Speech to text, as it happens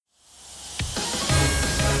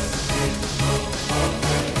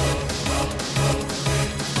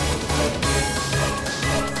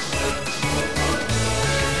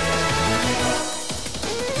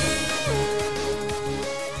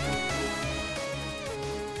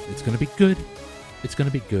It's going to be good. It's going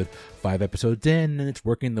to be good. 5 episodes in, and it's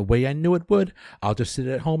working the way I knew it would. I'll just sit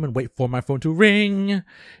at home and wait for my phone to ring.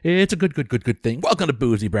 It's a good thing. Welcome to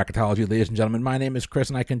Boozy Bracketology, ladies and gentlemen. My name is Chris,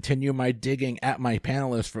 and I continue my digging at my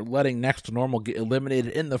panelists for letting Next to Normal get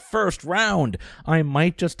eliminated in the first round. I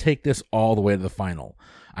might just take this all the way to the final.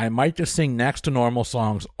 I might just sing Next to Normal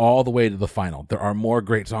songs all the way to the final. There are more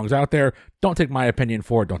great songs out there. Don't take my opinion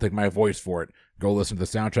for it. Don't take my voice for it. Go listen to the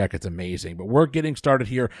soundtrack. It's amazing. But we're getting started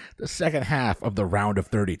here, the second half of the round of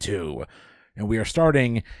 32. And we are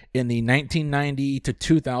starting in the 1990 to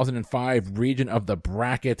 2005 region of the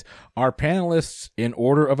bracket. Our panelists, in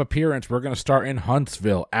order of appearance, we're going to start in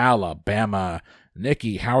Huntsville, Alabama.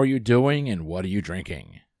 Nikki, how are you doing, and what are you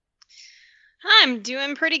drinking? I'm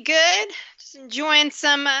doing pretty good. Just enjoying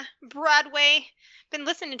some Broadway. Been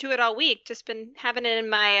listening to it all week. Just been having it in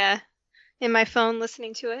my phone,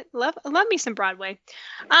 listening to it. Love me some Broadway.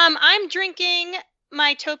 I'm drinking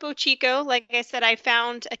my Topo Chico. Like I said, I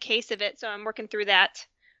found a case of it, so I'm working through that.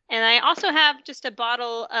 And I also have just a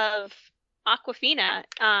bottle of Aquafina.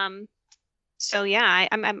 So yeah,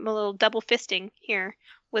 I'm a little double fisting here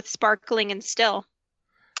with sparkling and still.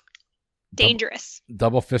 Dangerous.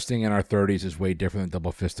 Double fisting in our 30s is way different than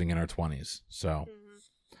double fisting in our 20s. So,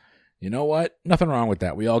 You know what? Nothing wrong with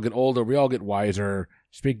that. We all get older. We all get wiser.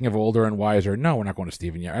 Speaking of older and wiser, no, we're not going to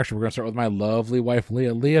Stephen yet. Actually, we're going to start with my lovely wife,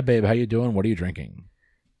 Leah. Leah, babe, how you doing? What are you drinking?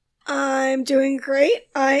 I'm doing great.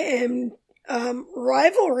 I am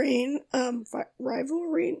rivalying. I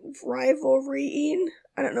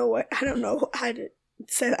don't know how to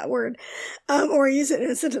say that word, or use it in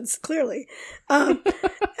a sentence clearly.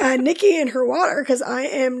 Nikki and her water, because I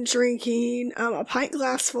am drinking a pint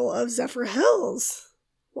glass full of Zephyr Hills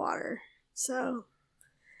water. So,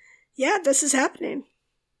 yeah, this is happening.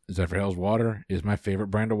 Zephyr Hills water is my favorite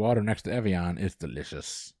brand of water next to Evian. It's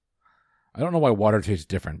delicious. I don't know why water tastes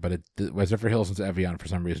different, but Zephyr Hills and Evian for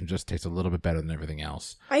some reason just tastes a little bit better than everything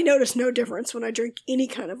else. I notice no difference when I drink any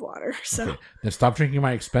kind of water. So okay. Then stop drinking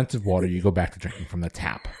my expensive water. You go back to drinking from the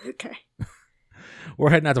tap. Okay. We're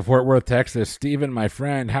heading out to Fort Worth, Texas. Stephen, my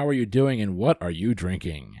friend, how are you doing, and what are you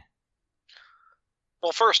drinking?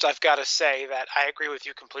 Well, first, I've got to say that I agree with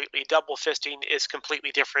you completely. Double fisting is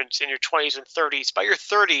completely different in your 20s and 30s. By your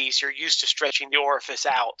 30s, you're used to stretching the orifice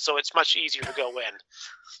out, so it's much easier to go in.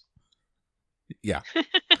 Yeah.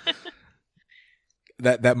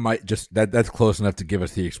 that might just that's close enough to give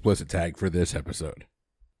us the explicit tag for this episode.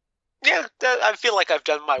 Yeah, I feel like I've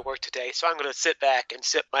done my work today, so I'm going to sit back and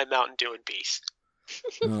sip my Mountain Dew in peace.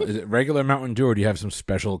 Is it regular Mountain Dew, or do you have some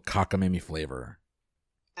special cockamamie flavor?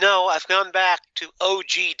 No, I've gone back to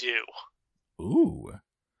OG Dew. Ooh.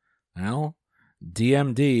 Well,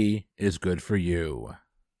 DMD is good for you.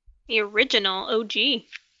 The original OG.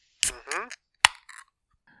 Mm-hmm.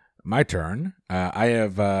 My turn. I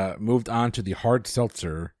have moved on to the hard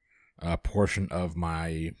seltzer portion of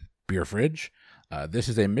my beer fridge. This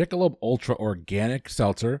is a Michelob Ultra Organic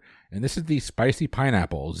Seltzer, and this is the Spicy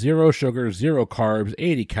Pineapple. 0 sugar, 0 carbs,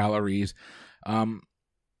 80 calories.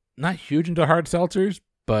 Not huge into hard seltzers,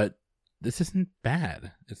 but this isn't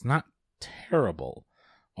bad. It's not terrible.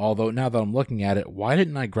 Although, now that I'm looking at it, why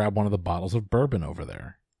didn't I grab one of the bottles of bourbon over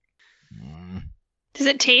there? Does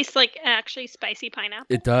it taste like actually spicy pineapple?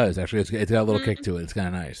 It does, actually. It's got a little kick to it. It's kind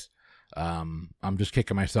of nice. I'm just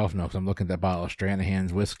kicking myself now because I'm looking at that bottle of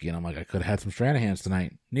Stranahan's whiskey, and I'm like, I could have had some Stranahan's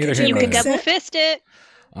tonight. Neither here you nor could there. double fist it.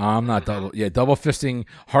 I'm not double. Yeah, double fisting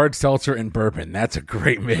hard seltzer and bourbon. That's a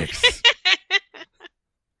great mix.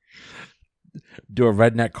 Do a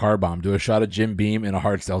redneck car bomb. Do a shot of Jim Beam in a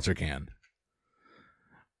hard seltzer can.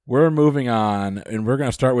 We're moving on, and we're going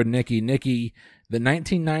to start with Nikki. Nikki, the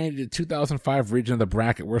 1990 to 2005 region of the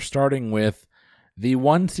bracket, we're starting with the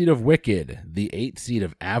 1 seed of Wicked, the 8 seed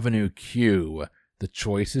of Avenue Q. The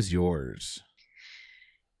choice is yours.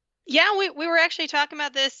 Yeah, we were actually talking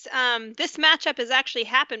about this. This matchup has actually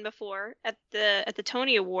happened before at the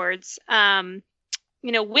Tony Awards.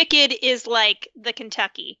 Wicked is like the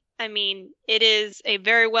Kentucky. I mean, it is a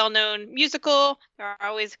very well-known musical. They're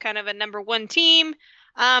always kind of a number one team.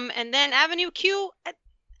 And then Avenue Q,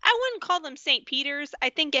 I wouldn't call them St. Peter's.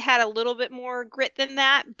 I think it had a little bit more grit than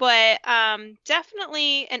that, but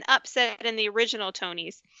definitely an upset in the original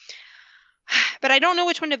Tonys. But I don't know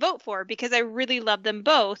which one to vote for because I really love them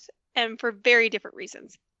both, and for very different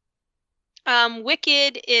reasons.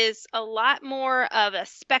 Wicked is a lot more of a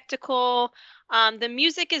spectacle. The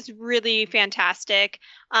music is really fantastic.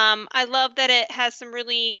 I love that it has some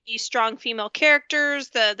really strong female characters,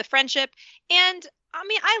 the friendship, and I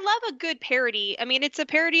mean, I love a good parody. I mean, it's a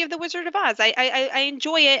parody of The Wizard of Oz. I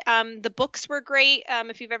enjoy it. The books were great.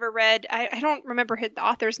 If you've ever read, I don't remember the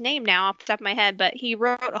author's name now off the top of my head, but he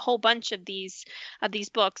wrote a whole bunch of these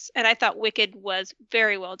books, and I thought Wicked was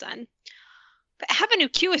very well done. But Avenue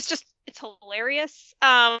Q is just it's hilarious.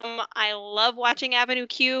 I love watching Avenue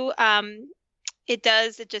Q. It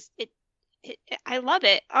does. I love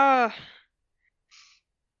it.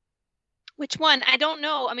 Which one? I don't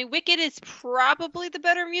know. I mean, Wicked is probably the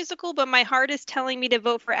better musical, but my heart is telling me to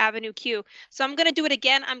vote for Avenue Q. So I'm gonna do it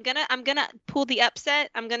again. I'm gonna pull the upset.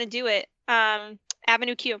 I'm gonna do it.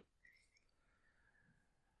 Avenue Q.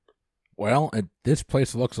 Well, this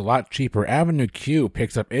place looks a lot cheaper. Avenue Q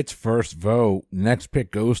picks up its first vote. Next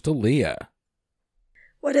pick goes to Leah.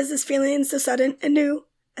 What is this feeling so sudden and new?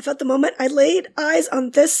 I felt the moment I laid eyes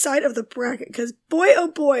on this side of the bracket, because boy, oh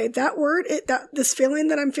boy, that word, this feeling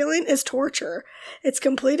that I'm feeling is torture. It's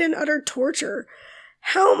complete and utter torture.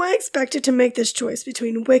 How am I expected to make this choice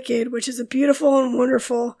between Wicked, which is a beautiful and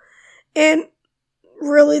wonderful, and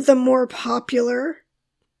really the more popular,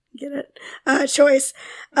 get it, choice,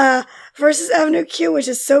 versus Avenue Q, which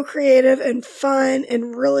is so creative and fun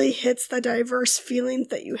and really hits the diverse feelings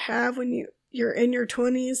that you have when you're in your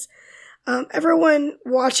 20s. Everyone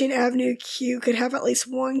watching Avenue Q could have at least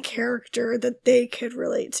one character that they could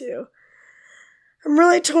relate to. I'm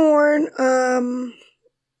really torn.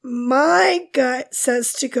 My gut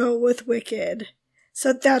says to go with Wicked.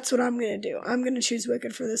 So that's what I'm going to do. I'm going to choose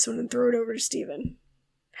Wicked for this one and throw it over to Steven.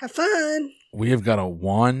 Have fun. We have got a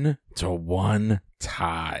 1-1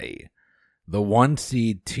 tie. The 1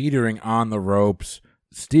 seed teetering on the ropes.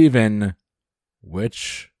 Steven,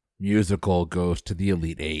 which musical goes to the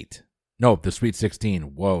Elite 8? No, the Sweet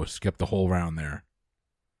 16. Whoa, skipped the whole round there.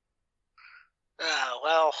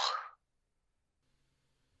 Well,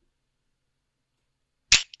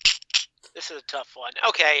 this is a tough one.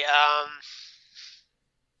 Okay,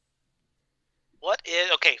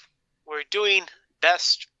 we're doing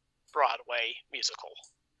Best Broadway Musical.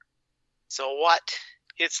 So what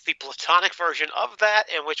is the platonic version of that,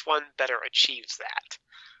 and which one better achieves that?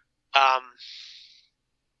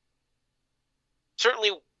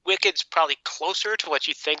 Certainly Wicked's probably closer to what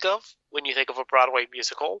you think of when you think of a Broadway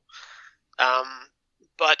musical.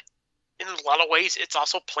 But in a lot of ways, it's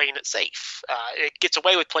also playing it safe. It gets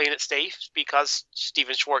away with playing it safe because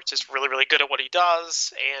Stephen Schwartz is really, really good at what he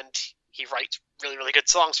does, and he writes really, really good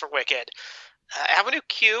songs for Wicked. Avenue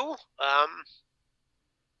Q,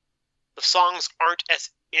 the songs aren't as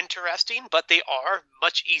interesting, but they are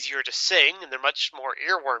much easier to sing, and they're much more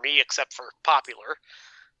earwormy, except for popular.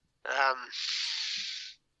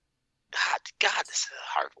 God, this is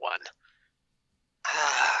a hard one.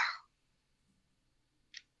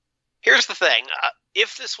 Here's the thing.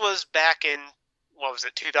 If this was back in,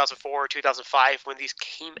 2004 or 2005 when these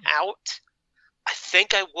came out, I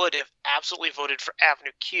think I would have absolutely voted for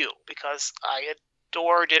Avenue Q because I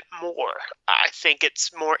adored it more. I think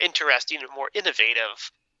it's more interesting and more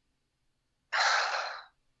innovative.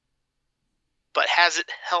 But has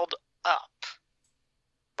it held up?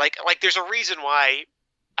 Like there's a reason why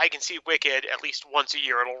I can see Wicked at least once a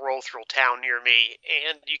year. It'll roll through town near me,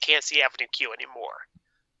 and you can't see Avenue Q anymore.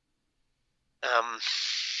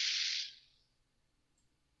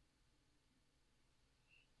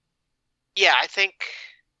 Yeah, I think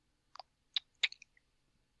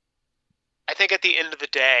at the end of the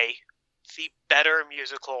day, the better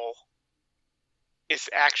musical is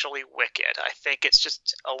actually Wicked. I think it's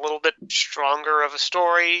just a little bit stronger of a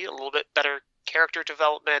story, a little bit better character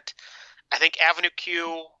development. I think Avenue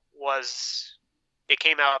Q it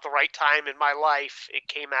came out at the right time in my life. It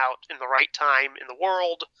came out in the right time in the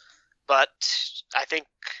world, but I think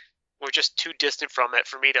we're just too distant from it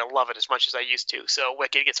for me to love it as much as I used to. So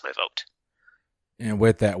Wicked gets my vote. And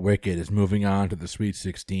with that, Wicked is moving on to the Sweet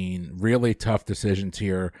 16. Really tough decisions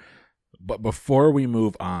here. But before we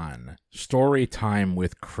move on, story time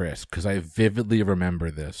with Chris, because I vividly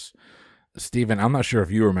remember this. Steven, I'm not sure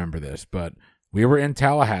if you remember this, but we were in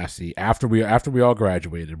Tallahassee after we all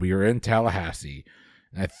graduated. We were in Tallahassee,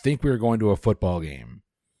 and I think we were going to a football game.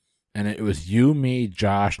 And it was you, me,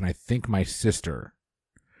 Josh, and I think my sister.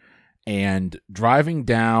 And driving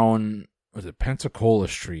down, was it Pensacola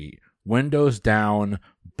Street, windows down,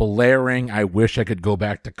 blaring, I wish I could go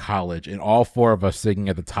back to college, and all four of us singing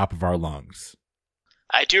at the top of our lungs.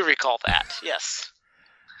 I do recall that, yes.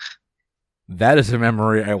 That is a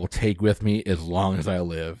memory I will take with me as long as I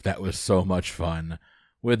live. That was so much fun.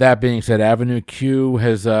 With that being said, Avenue Q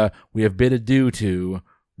we have bid adieu to.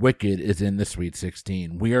 Wicked is in the Sweet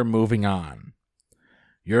 16. We are moving on.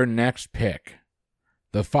 Your next pick,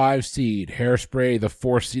 the 5 seed Hairspray, the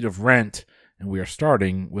 4 seed of Rent, And we are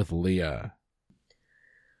starting with Leah.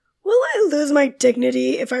 Will I lose my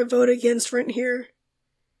dignity if I vote against Rent here?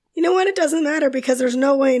 You know what? It doesn't matter because there's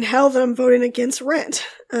no way in hell that I'm voting against Rent.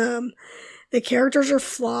 The characters are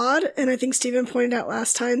flawed, and I think Stephen pointed out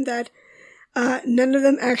last time that none of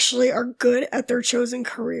them actually are good at their chosen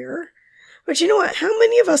career. But you know what? How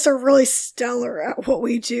many of us are really stellar at what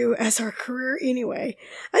we do as our career anyway?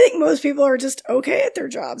 I think most people are just okay at their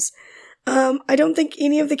jobs. I don't think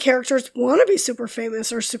any of the characters want to be super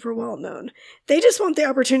famous or super well known. They just want the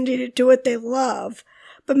opportunity to do what they love,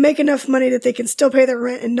 but make enough money that they can still pay their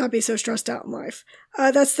rent and not be so stressed out in life.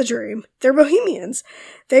 That's the dream. They're bohemians.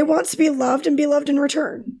 They want to be loved and be loved in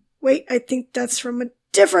return. Wait, I think that's from a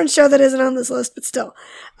different show that isn't on this list, but still.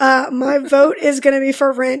 My vote is going to be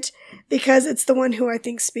for Rent because it's the one who I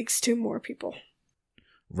think speaks to more people.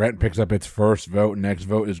 Rent picks up its first vote. Next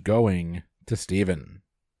vote is going to Steven.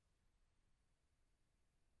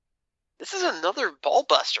 This is another ball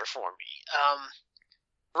buster for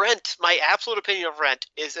me. Rent, my absolute opinion of Rent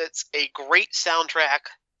is it's a great soundtrack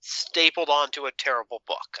stapled onto a terrible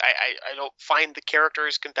book. I don't find the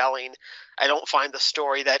characters compelling. I don't find the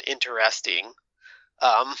story that interesting.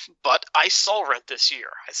 But I saw Rent this year.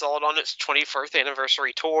 I saw it on its 21st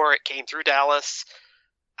anniversary tour. It came through Dallas.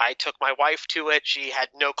 I took my wife to it. She had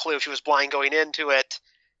no clue. She was blind going into it.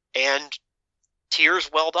 And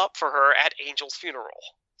tears welled up for her at Angel's funeral.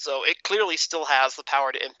 So it clearly still has the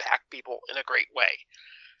power to impact people in a great way.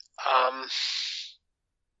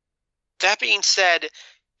 That being said,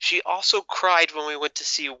 she also cried when we went to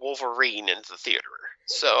see Wolverine in the theater.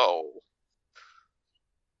 So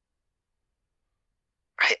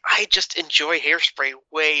I just enjoy Hairspray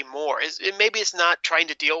way more. Maybe it's not trying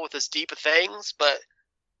to deal with as deep of things, but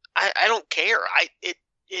I don't care. It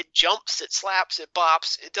jumps, it slaps, it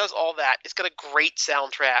bops, it does all that. It's got a great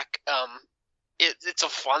soundtrack. It's a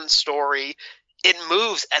fun story. It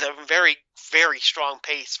moves at a very, very strong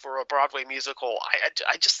pace for a Broadway musical.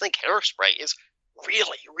 I just think Hairspray is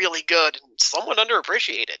really, really good and somewhat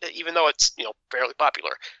underappreciated, even though it's fairly popular.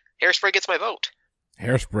 Hairspray gets my vote.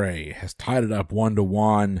 Hairspray has tied it up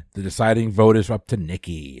 1-1. The deciding vote is up to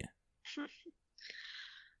Nikki.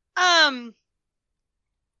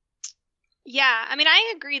 Yeah, I mean,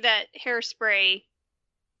 I agree that Hairspray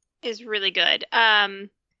is really good.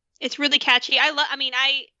 It's really catchy.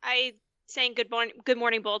 I sang Good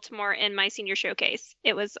Morning Baltimore in my senior showcase.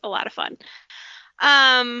 It was a lot of fun.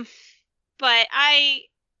 But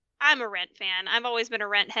I'm a Rent fan. I've always been a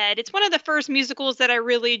Rent head. It's one of the first musicals that I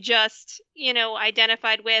really just,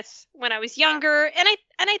 identified with when I was younger. And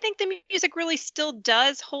I think the music really still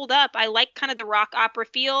does hold up. I like kind of the rock opera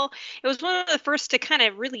feel. It was one of the first to kind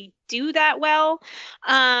of really do that well.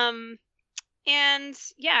 And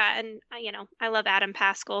yeah, and I love Adam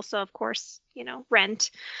Pascal, so of course,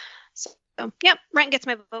 Rent. So yep, Rent gets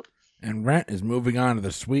my vote. And Rent is moving on to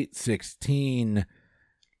the Sweet 16,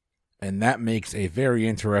 and that makes a very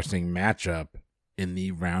interesting matchup in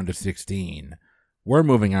the round of 16. We're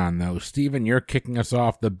moving on, though. Steven, you're kicking us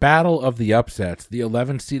off. The Battle of the Upsets, the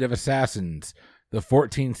 11th seed of Assassins, the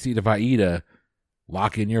 14th seed of Aida.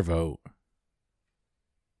 Lock in your vote.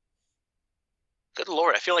 Good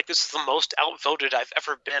Lord, I feel like this is the most outvoted I've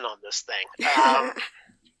ever been on this thing.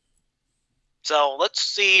 So let's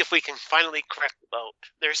see if we can finally correct the vote.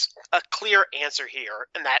 There's a clear answer here,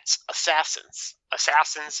 and that's Assassins.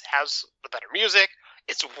 Assassins has the better music.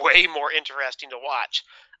 It's way more interesting to watch.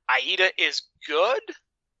 Aida is good,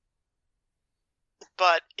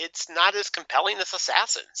 but it's not as compelling as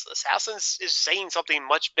Assassins. Assassins is saying something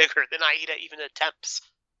much bigger than Aida even attempts.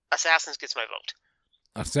 Assassins gets my vote.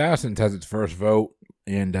 Assassins has its first vote,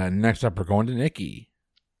 and next up we're going to Nikki.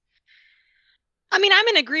 I mean, I'm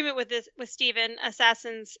in agreement with Steven.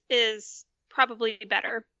 Assassins is probably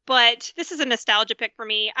better, but this is a nostalgia pick for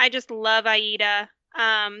me. I just love Aida.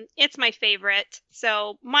 It's my favorite,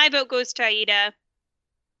 so my vote goes to Aida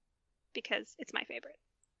because it's my favorite.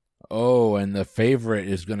 Oh, and the favorite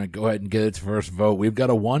is going to go ahead and get its first vote. We've got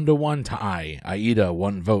a 1-1 tie. Aida,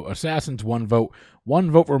 1 vote. Assassins, 1 vote.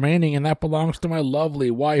 1 vote remaining, and that belongs to my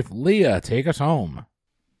lovely wife, Leah. Take us home.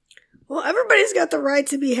 Well, everybody's got the right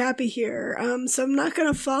to be happy here, so I'm not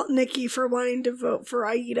going to fault Nikki for wanting to vote for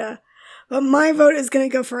Aida. But my vote is going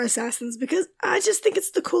to go for Assassins because I just think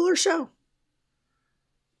it's the cooler show.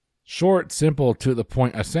 Short, simple, to the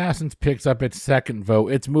point. Assassins picks up its second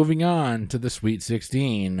vote. It's moving on to the Sweet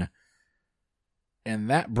 16. And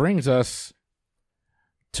that brings us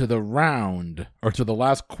to the round, or to the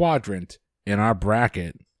last quadrant in our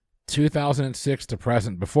bracket, 2006 to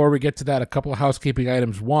present. Before we get to that, a couple of housekeeping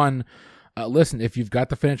items. One, listen, if you've got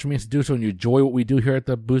the financial means to do so and you enjoy what we do here at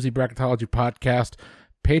the Boozy Bracketology Podcast,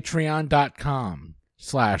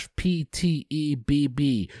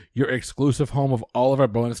 Patreon.com/PTEBB, your exclusive home of all of our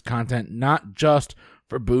bonus content, not just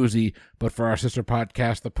for Boozy, but for our sister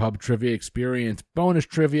podcast, The Pub Trivia Experience. Bonus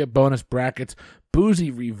trivia, bonus brackets,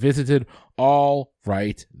 Boozy Revisited, all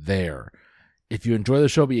right there. If you enjoy the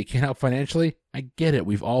show but you can't help financially, I get it.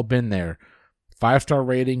 We've all been there. 5-star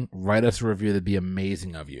rating, write us a review. That'd be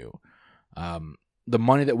amazing of you. The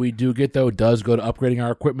money that we do get, though, does go to upgrading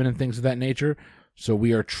our equipment and things of that nature. So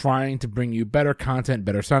we are trying to bring you better content,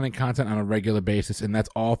 better sounding content on a regular basis, and that's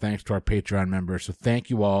all thanks to our Patreon members. So thank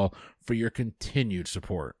you all for your continued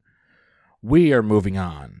support. We are moving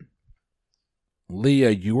on.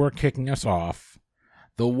 Leah, you are kicking us off.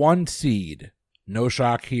 The 1 seed, no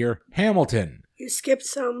shock here, Hamilton. You skipped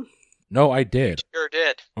some. No, I did. Sure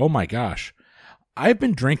did. Oh my gosh. I've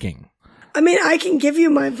been drinking. I mean, I can give you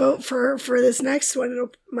my vote for this next one.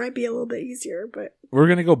 It might be a little bit easier, but We're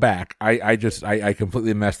going to go back. I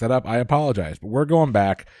completely messed that up. I apologize, but we're going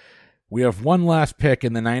back. We have one last pick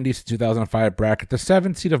in the 90s to 2005 bracket, the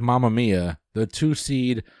 7 seed of Mamma Mia, the 2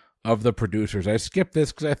 seed of The Producers. I skipped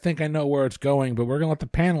this because I think I know where it's going, but we're going to let the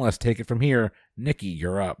panelists take it from here. Nikki,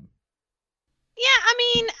 you're up. Yeah, I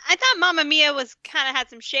mean, I thought Mamma Mia was kind of had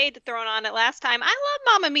some shade thrown on it last time. I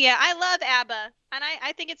love Mamma Mia. I love ABBA, and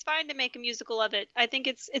I think it's fine to make a musical of it. I think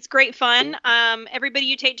it's great fun. Everybody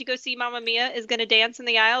you take to go see Mamma Mia is going to dance in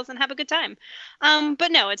the aisles and have a good time.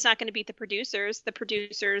 But no, it's not going to beat The Producers. The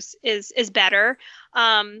Producers is better.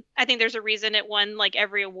 I think there's a reason it won like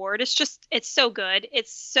every award. It's so good.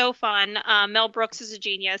 It's so fun. Mel Brooks is a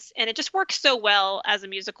genius, and it just works so well as a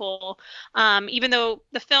musical. Even though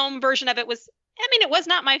the film version of it was, I mean, it was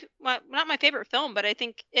not my favorite film, but I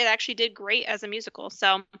think it actually did great as a musical.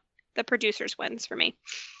 So The Producers wins for me.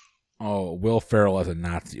 Oh, Will Ferrell as a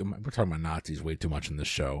Nazi. We're talking about Nazis way too much in this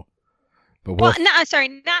show. But Well, no, sorry,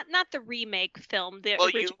 not the remake film, the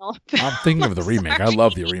original. I'm thinking of the remake. I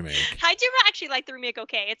love the remake. I do actually like the remake.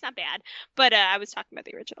 Okay, it's not bad, but I was talking about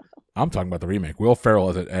the original film. I'm talking about the remake. Will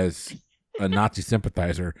Ferrell as a Nazi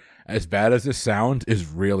sympathizer, as bad as this sounds, is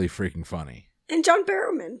really freaking funny. And John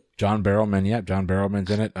Barrowman. John Barrowman's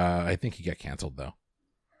in it. I think he got canceled, though.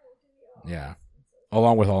 Yeah.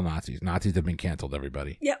 Along with all Nazis. Nazis have been canceled,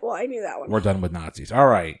 everybody. Yeah, well, I knew that one. We're done with Nazis. All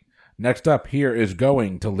right. Next up here is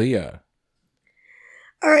going to Leah.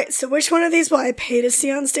 All right, so which one of these will I pay to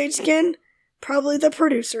see on stage again? Probably The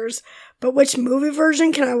Producers. But which movie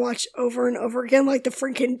version can I watch over and over again like the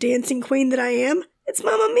freaking dancing queen that I am? It's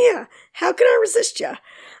Mamma Mia. How can I resist ya?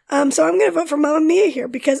 So I'm going to vote for Mamma Mia here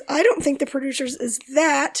because I don't think The Producers is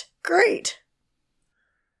that great.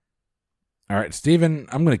 All right, Steven,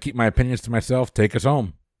 I'm going to keep my opinions to myself. Take us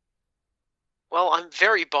home. Well, I'm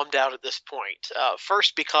very bummed out at this point.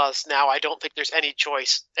 First, because now I don't think there's any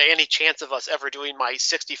chance of us ever doing my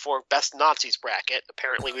 64 Best Nazis bracket.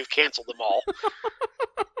 Apparently, we've canceled them all.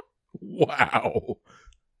 Wow.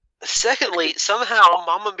 Secondly, somehow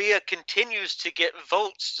Mamma Mia continues to get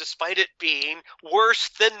votes despite it being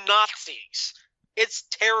worse than Nazis. It's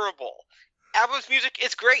terrible. ABBA's music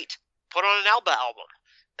is great. Put on an ABBA album.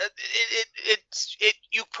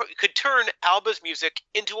 You could turn ABBA's music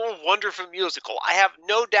into a wonderful musical. I have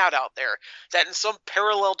no doubt out there that in some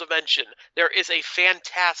parallel dimension there is a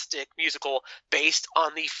fantastic musical based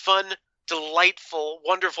on the fun, delightful,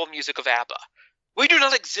 wonderful music of ABBA. We do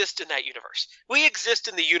not exist in that universe. We exist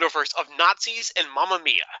in the universe of Nazis and Mamma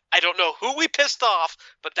Mia. I don't know who we pissed off,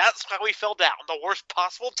 but that's how we fell down. The worst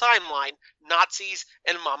possible timeline, Nazis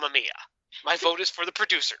and Mamma Mia. My vote is for The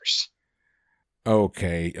Producers.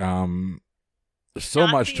 Okay. So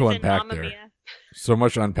Nazis much to and unpack Mamma there. Mia. So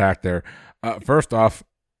much to unpack there. First off,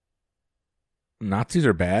 Nazis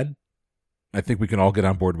are bad. I think we can all get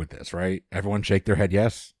on board with this, right? Everyone shake their head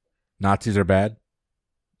yes. Nazis are bad.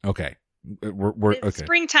 Okay. We're It's okay.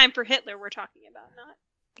 Springtime for Hitler we're talking about, not,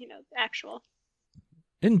 actual.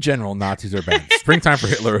 In general, Nazis are bad. Springtime for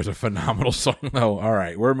Hitler is a phenomenal song, though. All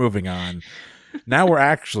right, we're moving on. Now we're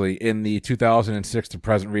actually in the 2006 to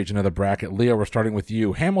present region of the bracket. Leah, we're starting with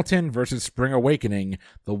you. Hamilton versus Spring Awakening.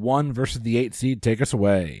 The 1 versus the 8 seed. Take us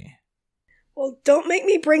away. Well, don't make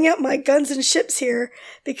me bring out my guns and ships here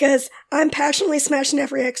because I'm passionately smashing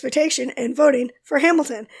every expectation and voting for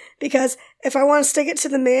Hamilton. Because if I want to stick it to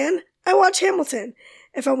the man, I watch Hamilton.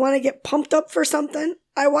 If I want to get pumped up for something,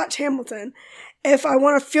 I watch Hamilton. If I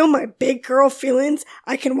want to feel my big girl feelings,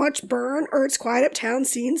 I can watch Burn or It's Quiet Uptown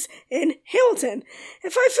scenes in Hamilton.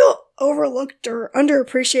 If I feel overlooked or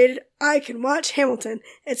underappreciated, I can watch Hamilton.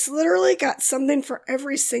 It's literally got something for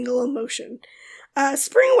every single emotion.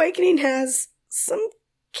 Spring Awakening has some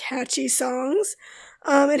catchy songs.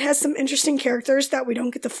 It has some interesting characters that we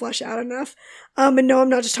don't get to flesh out enough. And no, I'm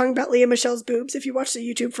not just talking about Leah Michelle's boobs if you watch the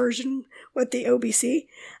YouTube version with the OBC.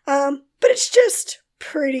 But it's just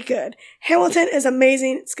pretty good. Hamilton is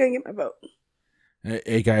amazing. It's going to get my vote.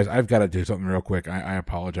 Hey guys, I've got to do something real quick. I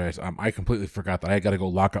apologize. I completely forgot that I got to go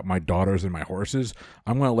lock up my daughters and my horses.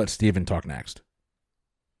 I'm going to let Steven talk next.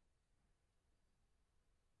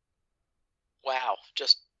 Wow.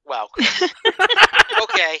 Wow.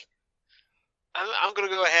 Okay. I'm going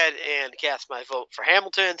to go ahead and cast my vote for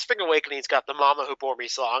Hamilton. Spring Awakening's got the Mama Who Bore Me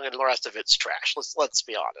song, and the rest of it's trash. Let's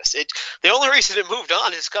be honest. The only reason it moved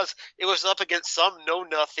on is because it was up against some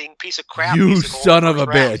know-nothing piece of crap. You son of a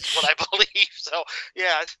bitch. What I believe. So,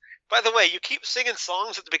 yeah. By the way, you keep singing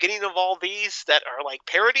songs at the beginning of all these that are like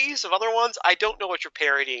parodies of other ones. I don't know what you're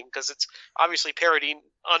parodying, because it's obviously parodying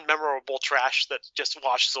unmemorable trash that just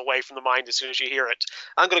washes away from the mind as soon as you hear it.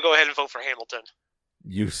 I'm going to go ahead and vote for Hamilton.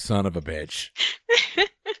 You son of a bitch.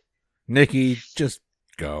 Nikki, just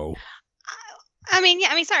go.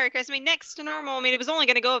 Sorry, Chris. Next to normal, it was only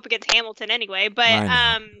going to go up against Hamilton anyway, but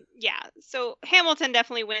yeah. So Hamilton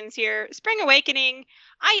definitely wins here. Spring Awakening,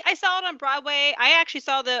 I saw it on Broadway. I actually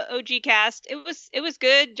saw the OG cast. It was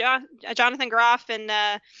good. Jonathan Groff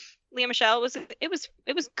and Leah Michelle it was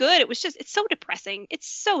good. It's so depressing. It's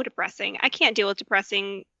so depressing. I can't deal with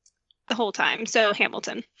depressing the whole time. So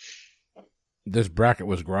Hamilton. This bracket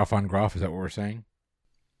was Groff on Groff. Is that what we're saying?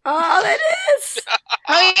 Oh, that is.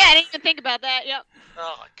 Oh yeah, I didn't even think about that. Yep.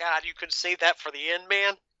 Oh God, you could save that for the end,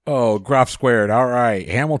 man. Oh, Groff squared. All right.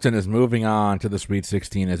 Hamilton is moving on to the Sweet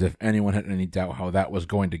 16 as if anyone had any doubt how that was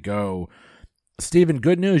going to go. Steven,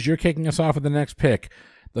 good news. You're kicking us off with the next pick.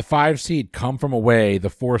 The 5 seed Come From Away,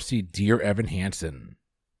 the 4 seed Dear Evan Hansen.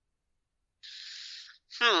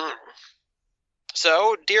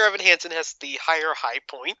 So, Dear Evan Hansen has the higher high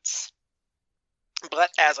points.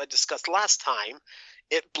 But as I discussed last time,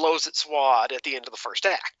 it blows its wad at the end of the first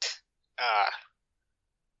act.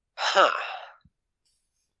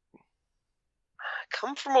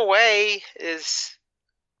 Come From Away is...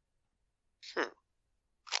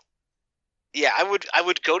 Yeah, I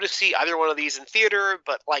would go to see either one of these in theater,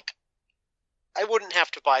 but, I wouldn't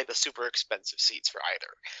have to buy the super expensive seats for either.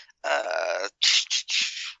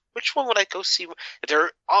 Which one would I go see?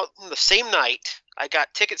 They're all on the same night. I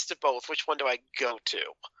got tickets to both. Which one do I go to?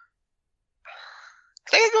 I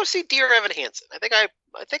think I go see Dear Evan Hansen. I think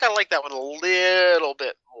I like that one a little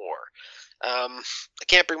bit more. I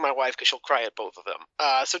can't bring my wife because she'll cry at both of them.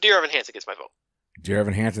 So Dear Evan Hansen gets my vote. Dear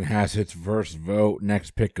Evan Hansen has its first vote.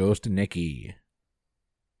 Next pick goes to Nikki.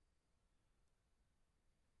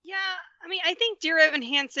 Yeah, I think Dear Evan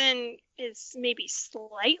Hansen is maybe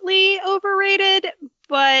slightly overrated,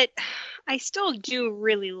 but I still do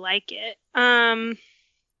really like it. I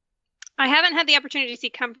haven't had the opportunity to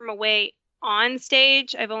see Come From Away on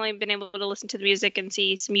stage. I've only been able to listen to the music and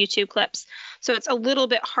see some YouTube clips, so it's a little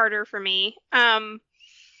bit harder for me. But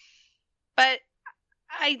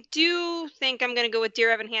I do think I'm going to go with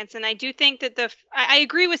Dear Evan Hansen. I do think that I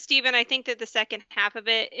agree with Steven. I think that the second half of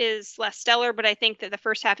it is less stellar, but I think that the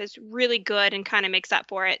first half is really good and kind of makes up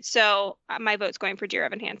for it. So my vote's going for Dear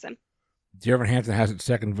Evan Hansen. Dear Evan Hansen has its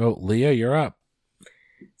second vote. Leah, you're up.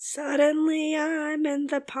 Suddenly I'm in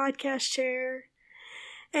the podcast chair,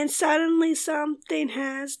 and suddenly something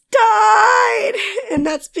has died. And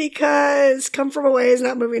that's because Come From Away is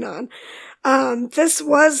not moving on. This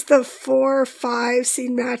was the 4-5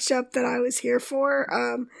 seed matchup that I was here for.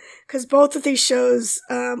 Cause both of these shows,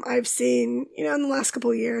 I've seen, in the last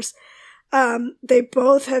couple of years. They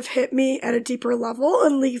both have hit me at a deeper level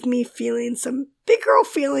and leave me feeling some big girl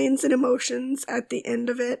feelings and emotions at the end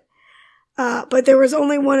of it. But there was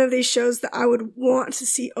only one of these shows that I would want to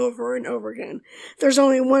see over and over again. There's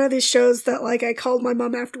only one of these shows that, I called my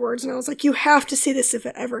mom afterwards and I was like, you have to see this if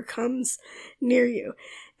it ever comes near you.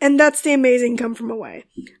 And that's The Amazing Come From Away.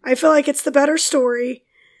 I feel like it's the better story.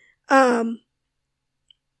 Come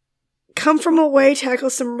From Away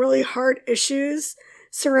tackles some really hard issues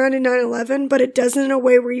surrounding 9/11, but it does it in a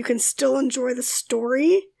way where you can still enjoy the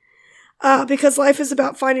story. Because life is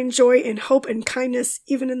about finding joy and hope and kindness,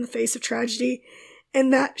 even in the face of tragedy.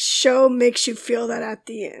 And that show makes you feel that at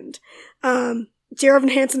the end. Dear Evan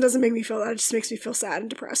Hansen doesn't make me feel that. It just makes me feel sad and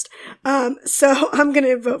depressed. So I'm going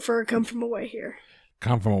to vote for Come From Away here.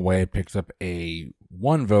 Come From Away picks up a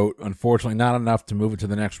 1 vote. Unfortunately, not enough to move it to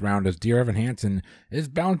the next round, as Dear Evan Hansen is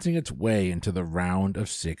bouncing its way into the round of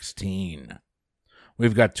 16.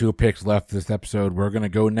 We've got 2 picks left this episode. We're going to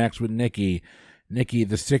go next with Nikki. Nikki,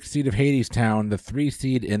 the 6th seed of Hadestown, the 3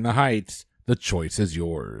 seed in the Heights. The choice is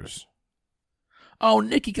yours. Oh,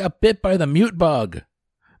 Nikki got bit by the mute bug.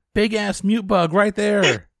 Big ass mute bug right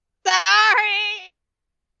there. Sorry.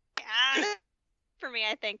 me,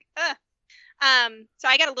 I think. So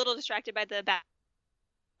I got a little distracted by the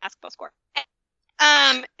basketball score.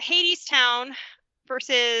 Hadestown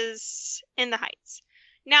versus In the Heights.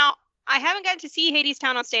 Now, I haven't gotten to see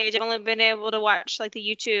Hadestown on stage. I've only been able to watch like the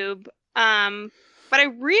YouTube. But I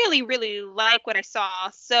really, really like what I saw.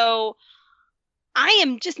 So I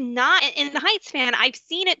am just not an In the Heights fan. I've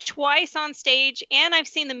seen it twice on stage, and I've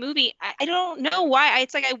seen the movie. I don't know why.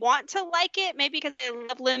 It's like I want to like it, maybe because I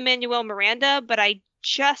love Lin-Manuel Miranda, but I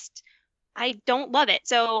don't love it.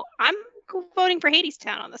 So I'm voting for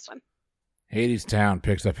Hadestown on this one. Hadestown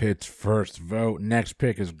picks up its first vote. Next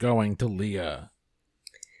pick is going to Leah.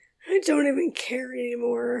 I don't even care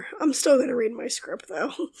anymore. I'm still going to read my script,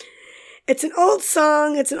 though. It's an old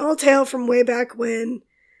song. It's an old tale from way back when.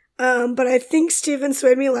 But I think Steven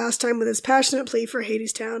swayed me last time with his passionate plea for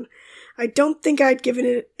Hadestown. I don't think I'd given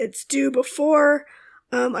it its due before.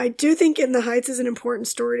 I do think In the Heights is an important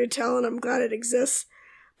story to tell, and I'm glad it exists.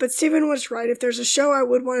 But Steven was right. If there's a show I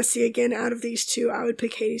would want to see again out of these two, I would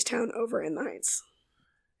pick Hadestown over In the Heights.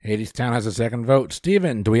 Hadestown has a second vote.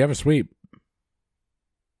 Steven, do we have a sweep?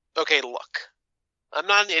 Okay, look. I'm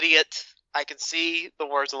not an idiot. I can see the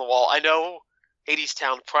words on the wall. I know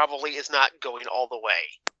Hadestown probably is not going all the way.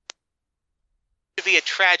 It'd be a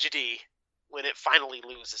tragedy when it finally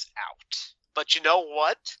loses out. But you know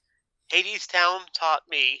what? Hadestown taught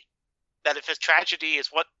me that if a tragedy is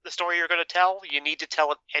what the story you're going to tell, you need to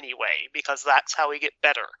tell it anyway, because that's how we get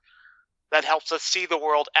better. That helps us see the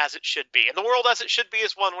world as it should be. And the world as it should be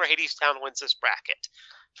is one where Hadestown wins this bracket.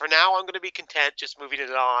 For now, I'm going to be content just moving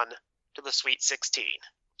it on to the Sweet 16,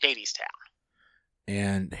 Hadestown.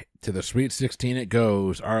 And to the Sweet 16 it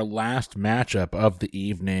goes, our last matchup of the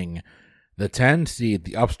evening. The 10 seed,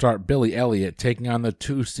 the upstart Billy Elliot, taking on the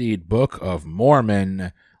 2 seed Book of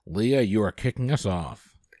Mormon. Leah, you are kicking us off.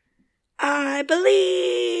 I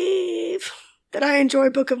believe that I enjoy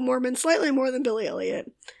Book of Mormon slightly more than Billy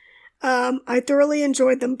Elliot. I thoroughly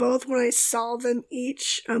enjoyed them both when I saw them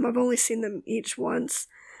each. I've only seen them each once.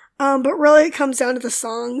 But really it comes down to the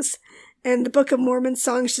songs. And the Book of Mormon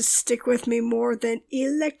songs just stick with me more than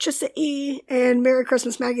Electricity and Merry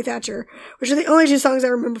Christmas, Maggie Thatcher, which are the only 2 songs I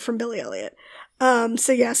remember from Billy Elliot.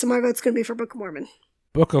 So my vote's going to be for Book of Mormon.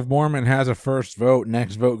 Book of Mormon has a first vote.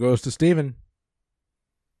 Next vote goes to Steven.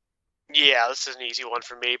 Yeah, this is an easy one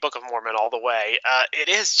for me. Book of Mormon all the way. It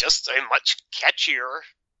is just a much catchier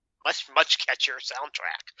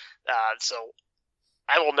soundtrack. So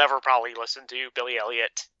I will never probably listen to Billy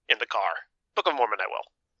Elliot in the car. Book of Mormon I will.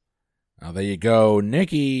 Now, there you go.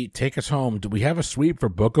 Nikki, take us home. Do we have a sweep for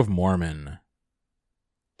Book of Mormon?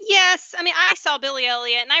 Yes, I mean I saw Billy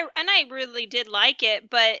Elliot and I really did like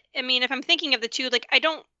it, but I mean if I'm thinking of the two, like I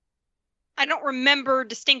don't remember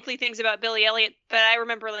distinctly things about Billy Elliot, but I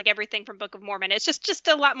remember like everything from Book of Mormon. It's just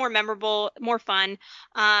a lot more memorable, more fun.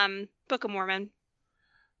 Book of Mormon.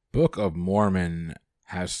 Book of Mormon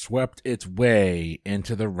has swept its way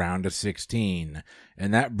into the round of 16.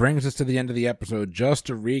 And that brings us to the end of the episode. Just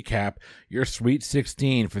to recap, your Sweet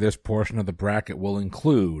 16 for this portion of the bracket will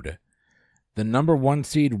include the number 1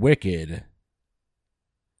 seed Wicked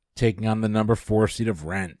taking on the number 4 seed of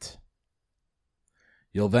Rent.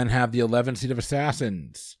 You'll then have the 11 seed of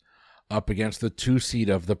Assassins up against the 2 seed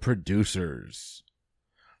of The Producers.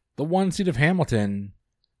 The 1 seed of Hamilton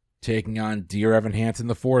taking on Dear Evan Hansen,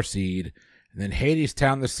 the 4 seed, and then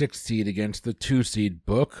Hadestown, the 6th seed, against the 2 seed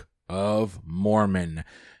Book of Mormon.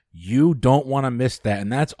 You don't want to miss that,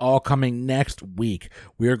 and that's all coming next week.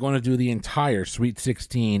 We are going to do the entire Sweet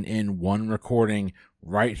 16 in one recording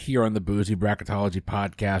right here on the Boozy Bracketology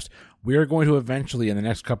podcast. We are going to eventually, in the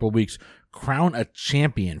next couple of weeks, crown a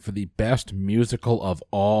champion for the best musical of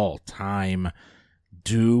all time.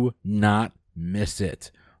 Do not miss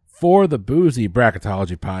it. For the Boozy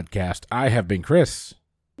Bracketology podcast, I have been Chris.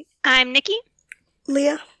 I'm Nikki.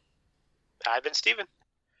 Leah. I've been Steven.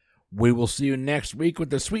 We will see you next week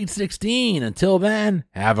with the Sweet 16. Until then,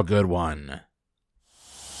 have a good one.